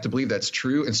I have to believe that's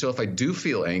true. And so if I do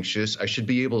feel anxious, I should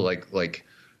be able to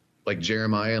like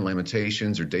Jeremiah in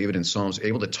Lamentations or David in Psalms,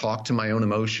 able to talk to my own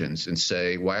emotions and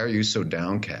say, why are you so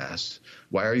downcast?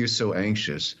 Why are you so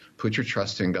anxious? Put your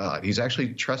trust in God. He's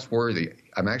actually trustworthy.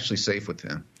 I'm actually safe with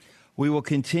him. We will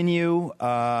continue.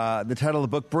 The title of the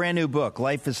book, brand new book,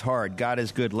 Life is Hard, God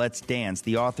is Good, Let's Dance.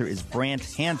 The author is Brant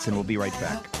Hanson. We'll be right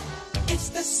back. It's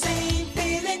the same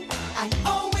feeling I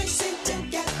always seem to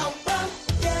get around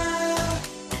you.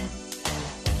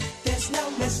 There's no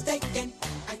mistaking.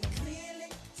 I clearly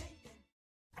take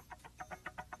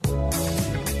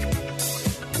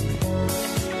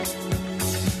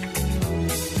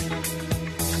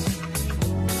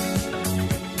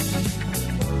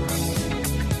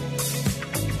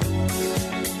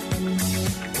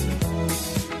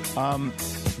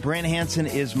Brant Hanson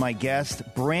is my guest.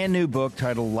 Brand new book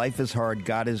titled Life is Hard,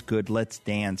 God is Good, Let's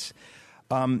Dance.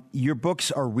 Your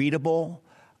books are readable.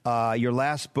 Your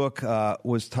last book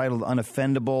was titled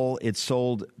Unoffendable. It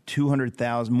sold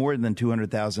more than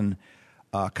 200,000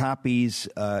 copies.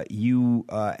 You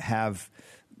have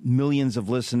millions of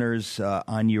listeners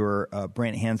on your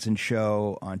Brant Hanson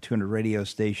show on 200 radio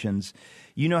stations.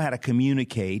 You know how to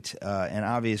communicate, and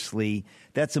obviously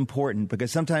that's important,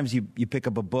 because sometimes you pick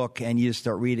up a book and you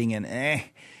start reading and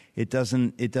it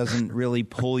doesn't really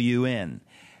pull you in.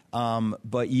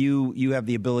 But you have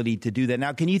the ability to do that.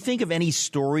 Now, can you think of any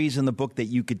stories in the book that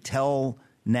you could tell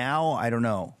now? I don't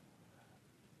know.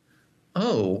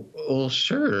 Oh, well,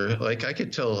 sure. Like I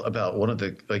could tell about one of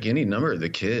the, like any number of the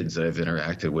kids that I've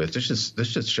interacted with. This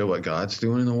just show what God's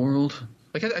doing in the world.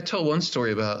 Like I tell one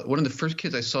story about one of the first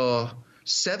kids I saw,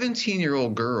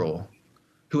 17-year-old girl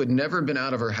who had never been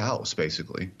out of her house,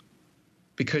 basically,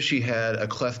 because she had a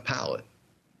cleft palate,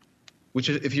 which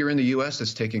if you're in the U.S.,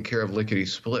 it's taken care of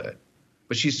lickety-split.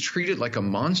 But she's treated like a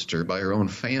monster by her own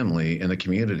family and the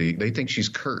community. They think she's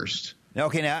cursed.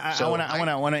 Okay, now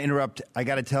I want to interrupt. I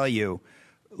got to tell you,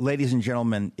 ladies and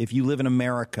gentlemen, if you live in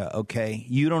America, okay,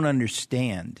 you don't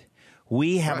understand.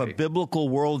 We have a biblical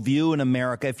worldview in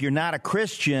America. If you're not a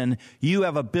Christian, you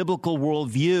have a biblical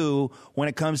worldview when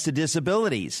it comes to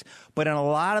disabilities. But in a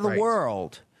lot of the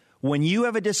world, when you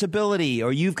have a disability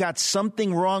or you've got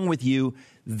something wrong with you,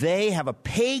 they have a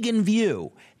pagan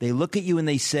view. They look at you and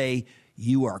they say,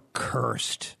 you are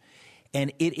cursed.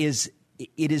 And it is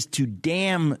to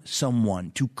damn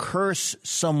someone, to curse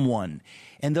someone.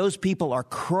 And those people are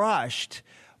crushed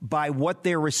by what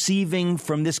they're receiving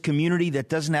from this community that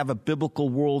doesn't have a biblical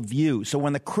worldview. So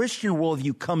when the Christian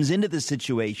worldview comes into the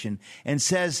situation and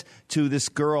says to this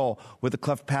girl with a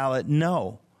cleft palate,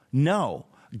 no,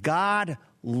 God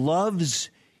loves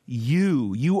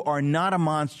you. You are not a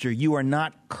monster. You are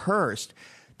not cursed.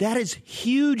 That is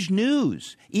huge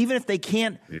news. Even if they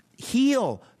can't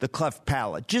heal the cleft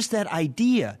palate, just that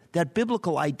idea, that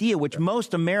biblical idea, which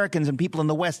most Americans and people in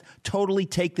the West totally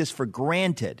take this for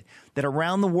granted, that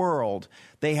around the world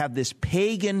they have this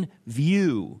pagan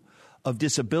view of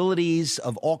disabilities,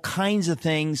 of all kinds of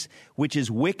things, which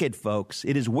is wicked, folks.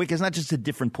 It is wicked. It's not just a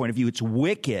different point of view. It's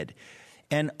wicked.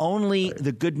 And only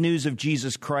the good news of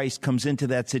Jesus Christ comes into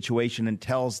that situation and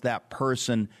tells that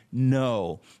person,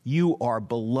 no, you are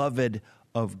beloved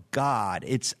of God.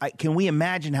 Can we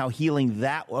imagine how healing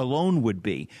that alone would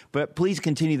be? But please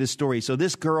continue the story. So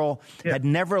this girl had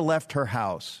never left her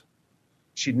house.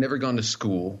 She'd never gone to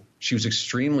school. She was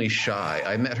extremely shy.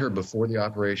 I met her before the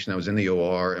operation. I was in the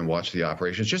OR and watched the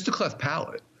operation. It's just a cleft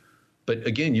palate. But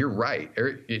again, you're right.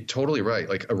 You're totally right.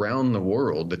 Like around the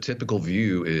world, the typical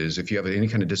view is if you have any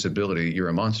kind of disability, you're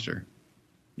a monster.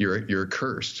 You're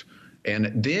cursed.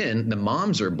 And then the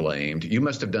moms are blamed. You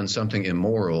must have done something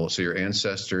immoral, so your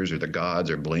ancestors or the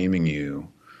gods are blaming you.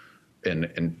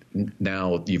 And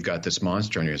now you've got this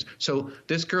monster on your hands. So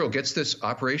this girl gets this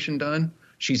operation done.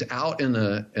 She's out in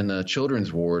the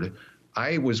children's ward.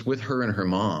 I was with her and her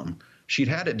mom. She'd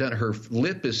had it done. Her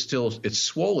lip is still, it's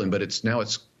swollen, but it's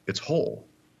whole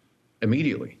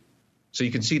immediately. So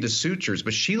you can see the sutures,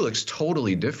 but she looks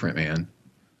totally different, man.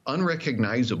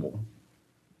 Unrecognizable.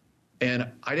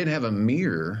 And I didn't have a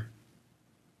mirror.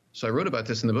 So I wrote about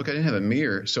this in the book. I didn't have a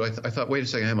mirror. So I thought, wait a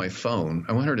second, I have my phone.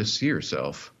 I want her to see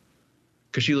herself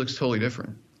because she looks totally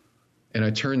different. And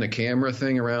I turned the camera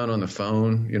thing around on the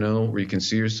phone, where you can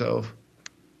see yourself.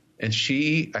 And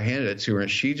I handed it to her and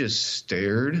she just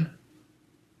stared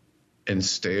and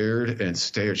stared and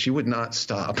stared. She would not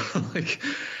stop. Like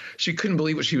she couldn't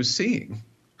believe what she was seeing.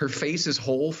 Her face is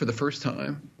whole for the first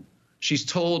time. She's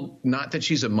told not that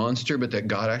she's a monster, but that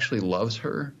God actually loves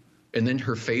her. And then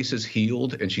her face is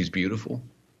healed and she's beautiful.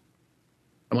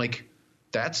 I'm like,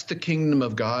 that's the kingdom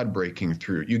of God breaking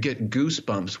through. You get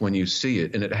goosebumps when you see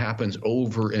it, and it happens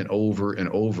over and over and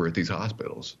over at these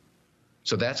hospitals.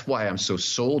 So that's why I'm so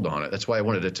sold on it. That's why I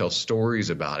wanted to tell stories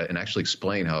about it and actually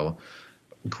explain how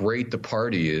great the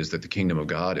party is that the kingdom of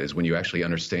God is when you actually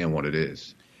understand what it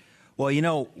is.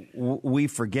 Well, we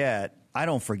forget. I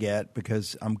don't forget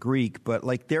because I'm Greek, but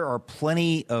there are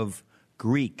plenty of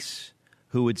Greeks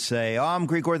who would say, I'm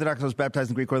Greek Orthodox, I was baptized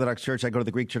in the Greek Orthodox Church, I go to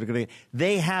the Greek Church.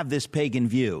 They have this pagan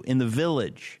view. In the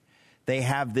village, they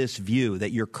have this view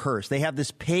that you're cursed. They have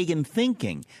this pagan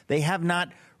thinking. They have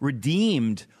not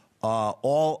redeemed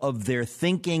all of their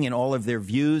thinking and all of their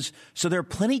views. So there are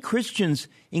plenty Christians,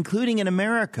 including in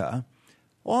America,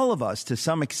 all of us to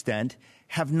some extent,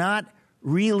 have not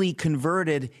really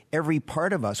converted every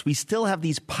part of us. We still have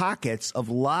these pockets of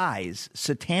lies,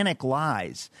 satanic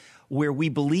lies, where we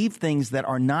believe things that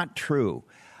are not true.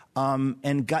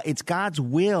 And it's God's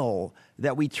will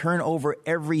that we turn over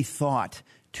every thought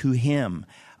to him.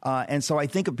 And so I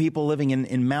think of people living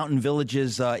in mountain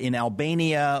villages in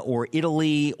Albania or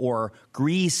Italy or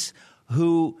Greece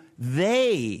who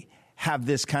they have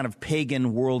this kind of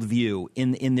pagan worldview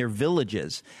in their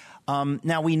villages.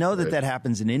 Now, we know that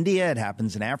happens in India, it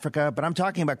happens in Africa, but I'm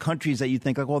talking about countries that you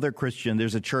think, they're Christian,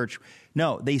 there's a church.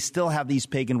 No, they still have these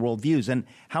pagan worldviews. And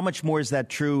how much more is that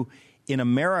true in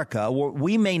America,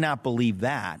 we may not believe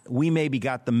that. We maybe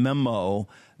got the memo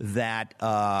that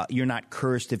you're not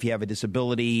cursed if you have a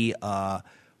disability,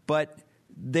 but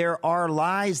there are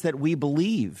lies that we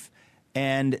believe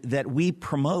and that we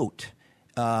promote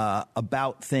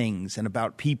about things and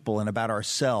about people and about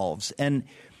ourselves. And,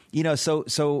 you know,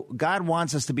 so God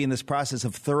wants us to be in this process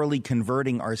of thoroughly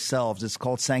converting ourselves. It's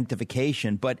called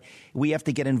sanctification, but we have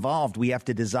to get involved. We have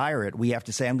to desire it. We have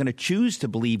to say, I'm going to choose to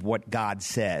believe what God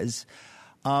says.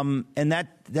 And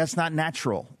that's not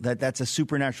natural. That's a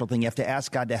supernatural thing. You have to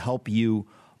ask God to help you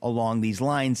along these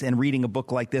lines. And reading a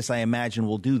book like this, I imagine,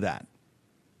 will do that.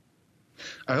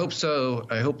 I hope so.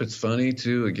 I hope it's funny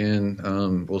too.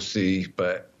 Again, we'll see.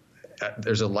 But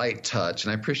there's a light touch,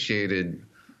 and I appreciated.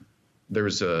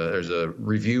 There's a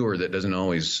reviewer that doesn't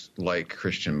always like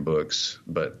Christian books,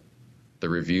 but the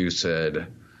review said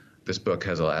this book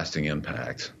has a lasting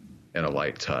impact and a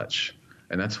light touch,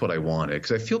 and that's what I wanted,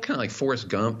 because I feel kind of like Forrest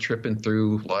Gump tripping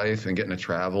through life and getting to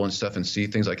travel and stuff and see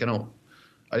things. Like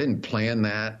I didn't plan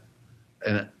that,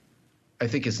 and I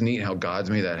think it's neat how God's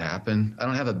made that happen. I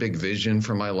don't have a big vision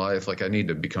for my life, like I need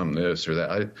to become this or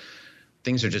that.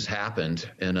 Things have just happened,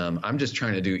 and I'm just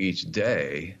trying to do each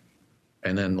day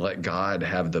and then let God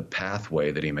have the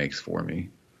pathway that he makes for me.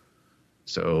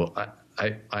 So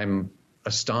I'm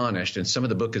astonished, and some of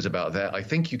the book is about that. I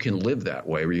think you can live that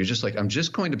way, where you're just like, I'm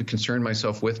just going to concern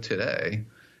myself with today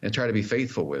and try to be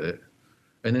faithful with it,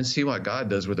 and then see what God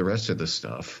does with the rest of the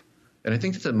stuff. And I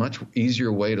think it's a much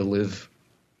easier way to live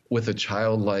with a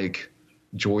childlike,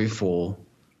 joyful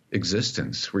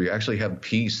existence, where you actually have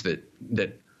peace that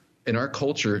in our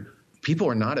culture, people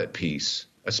are not at peace,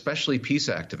 especially peace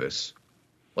activists.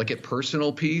 Like at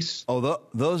personal peace. Oh,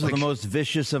 those are the most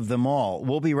vicious of them all.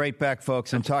 We'll be right back,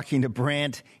 folks. I'm talking to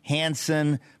Brant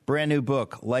Hanson, brand new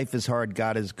book, Life is Hard,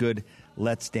 God is Good.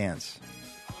 Let's dance.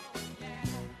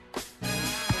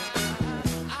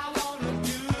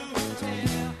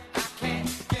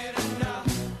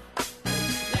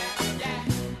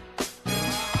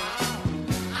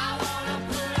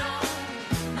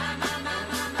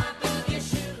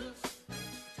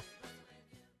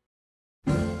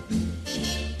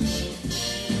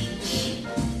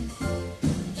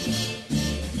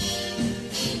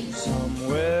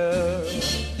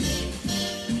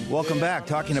 Welcome back.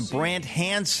 Talking to Brant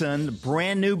Hanson,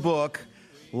 brand new book,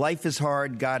 Life is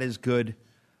Hard, God is Good.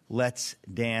 Let's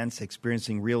dance,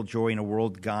 experiencing real joy in a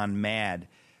world gone mad.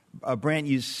 Brant,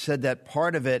 you said that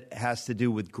part of it has to do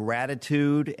with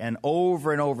gratitude, and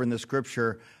over in the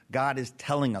scripture, God is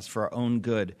telling us for our own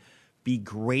good, be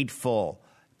grateful.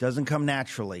 Doesn't come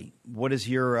naturally. What is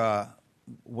your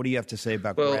what do you have to say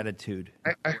about gratitude?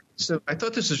 So I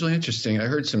thought this was really interesting. I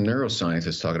heard some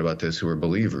neuroscientists talking about this who are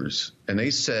believers, and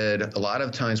they said a lot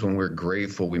of times when we're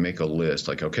grateful, we make a list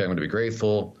like, okay, I'm going to be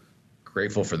grateful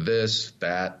for this,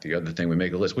 that, the other thing. We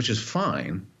make a list, which is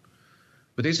fine.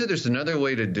 But they said there's another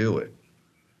way to do it,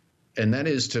 and that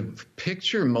is to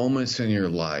picture moments in your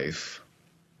life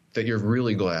that you're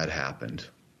really glad happened.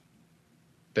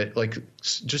 That, like,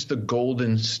 just the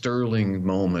golden sterling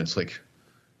moments, like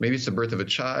maybe it's the birth of a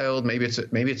child. Maybe it's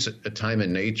a time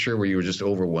in nature where you were just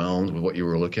overwhelmed with what you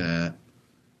were looking at.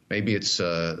 Maybe it's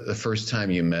the first time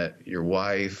you met your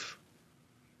wife.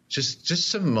 Just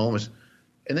some moments.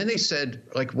 And then they said,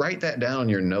 like, write that down in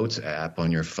your notes app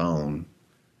on your phone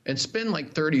and spend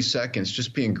like 30 seconds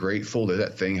just being grateful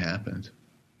that thing happened.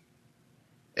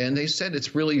 And they said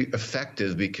it's really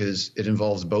effective because it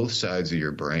involves both sides of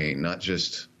your brain, not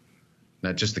just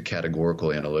the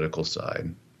categorical analytical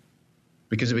side.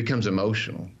 Because it becomes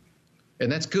emotional.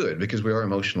 And that's good because we are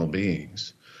emotional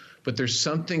beings. But there's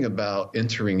something about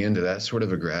entering into that sort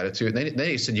of a gratitude. And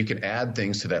they said you can add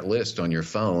things to that list on your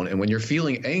phone. And when you're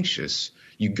feeling anxious,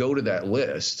 you go to that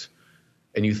list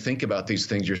and you think about these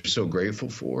things you're so grateful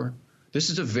for. This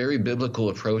is a very biblical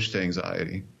approach to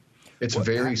anxiety. It's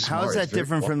very smart. How is that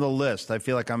different from the list? I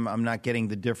feel like I'm not getting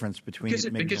the difference between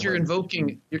because you're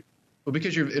invoking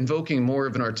more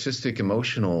of an artistic,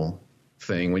 emotional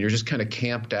thing when you're just kind of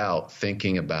camped out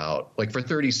thinking about, like, for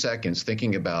 30 seconds,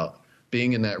 thinking about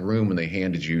being in that room when they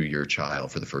handed you your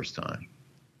child for the first time.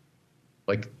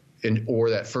 Like, or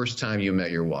that first time you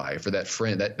met your wife, or that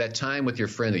friend, that time with your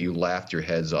friend that you laughed your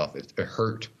heads off. It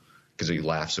hurt because you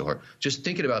laughed so hard. Just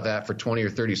thinking about that for 20 or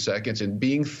 30 seconds and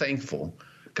being thankful.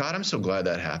 God, I'm so glad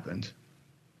that happened.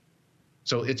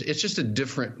 So it's just a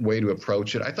different way to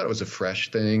approach it. I thought it was a fresh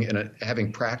thing, and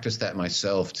having practiced that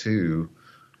myself too,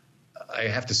 I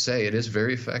have to say it is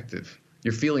very effective.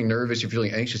 You're feeling nervous, you're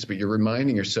feeling anxious, but you're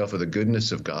reminding yourself of the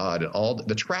goodness of God and all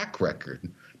the track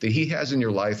record that he has in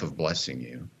your life of blessing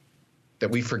you that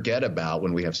we forget about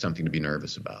when we have something to be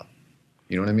nervous about.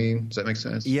 You know what I mean? Does that make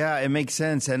sense? Yeah, it makes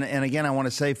sense. And again, I want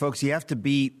to say, folks, you have to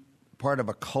be part of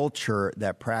a culture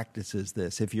that practices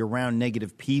this. If you're around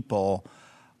negative people,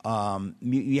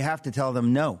 you have to tell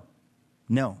them, no,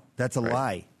 that's a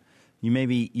lie.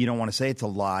 You don't want to say it's a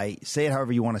lie. Say it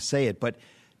however you want to say it. But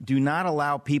do not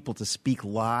allow people to speak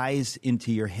lies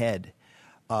into your head,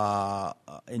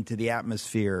 into the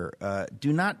atmosphere.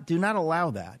 Do not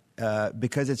allow that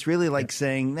because it's really like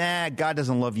saying, God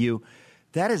doesn't love you.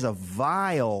 That is a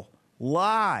vile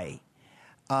lie.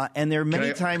 And there are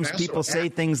many times people say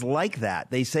things like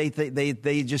that. They say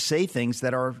they just say things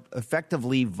that are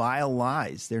effectively vile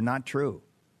lies. They're not true.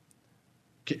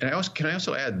 Can I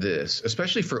also add this,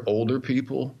 especially for older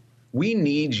people? We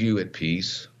need you at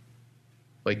peace.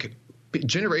 Like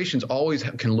generations always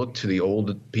can look to the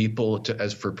old people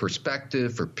as for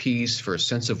perspective, for peace, for a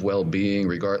sense of well-being.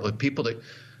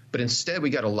 But instead, we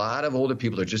got a lot of older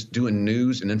people that are just doing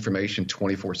news and information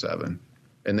 24/7,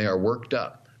 and they are worked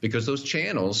up because those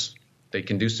channels, they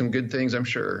can do some good things, I'm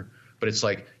sure. But it's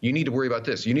like, you need to worry about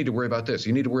this. You need to worry about this.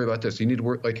 You need to worry about this. You need to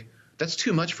worry. Like, that's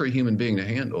too much for a human being to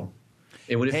handle.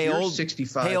 And if you're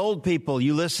 65. Hey, old people,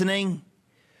 you listening?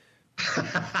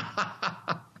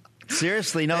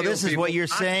 Seriously, no, this is what you're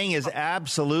saying is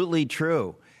absolutely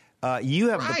true. You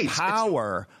have the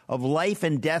power of life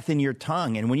and death in your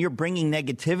tongue. And when you're bringing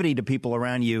negativity to people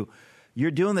around you,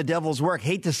 you're doing the devil's work.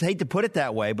 Hate to put it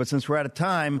that way, but since we're out of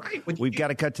time, we've got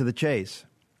to cut to the chase.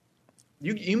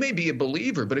 You may be a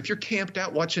believer, but if you're camped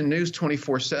out watching news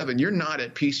 24/7, you're not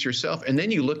at peace yourself. And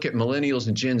then you look at millennials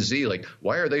and Gen Z, like,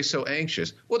 why are they so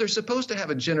anxious? Well, they're supposed to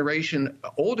have a generation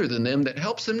older than them that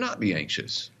helps them not be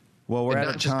anxious. Well, we're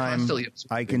out of time.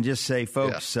 I can just say,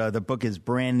 folks, the book is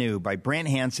brand new by Brant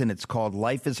Hanson. It's called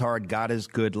Life is Hard, God is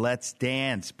Good. Let's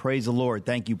dance. Praise the Lord.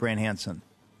 Thank you, Brant Hanson.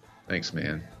 Thanks,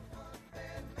 man.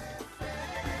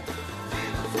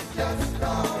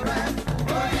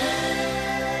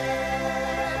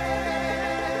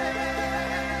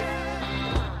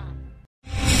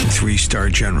 Three-star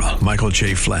General Michael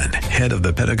J. Flynn, head of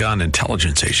the Pentagon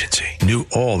Intelligence Agency, knew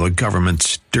all the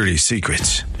government's dirty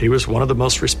secrets. He was one of the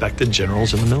most respected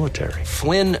generals in the military.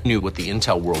 Flynn knew what the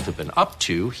intel world had been up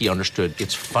to. He understood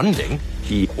its funding.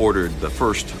 He ordered the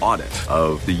first audit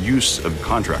of the use of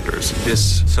contractors.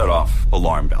 This set off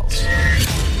alarm bells.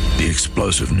 The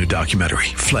explosive new documentary,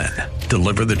 Flynn,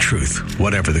 Deliver the Truth,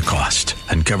 Whatever the Cost,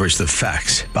 uncovers the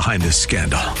facts behind this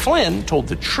scandal. Flynn told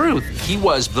the truth. He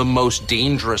was the most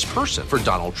dangerous person for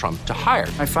Donald Trump to hire.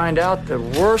 I find out the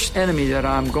worst enemy that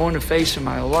I'm going to face in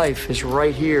my life is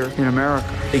right here in America.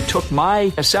 They took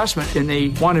my assessment and they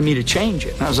wanted me to change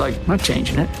it. And I was like, I'm not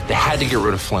changing it. They had to get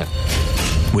rid of Flynn.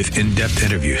 With in-depth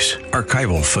interviews,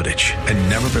 archival footage, and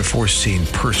never-before-seen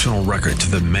personal records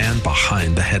of the man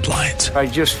behind the headlines. I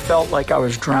just felt like I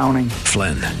was drowning.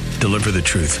 Flynn, Deliver the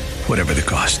Truth, Whatever the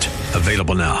Cost.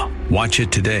 Available now. Watch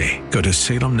it today. Go to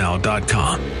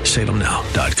salemnow.com.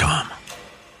 salemnow.com.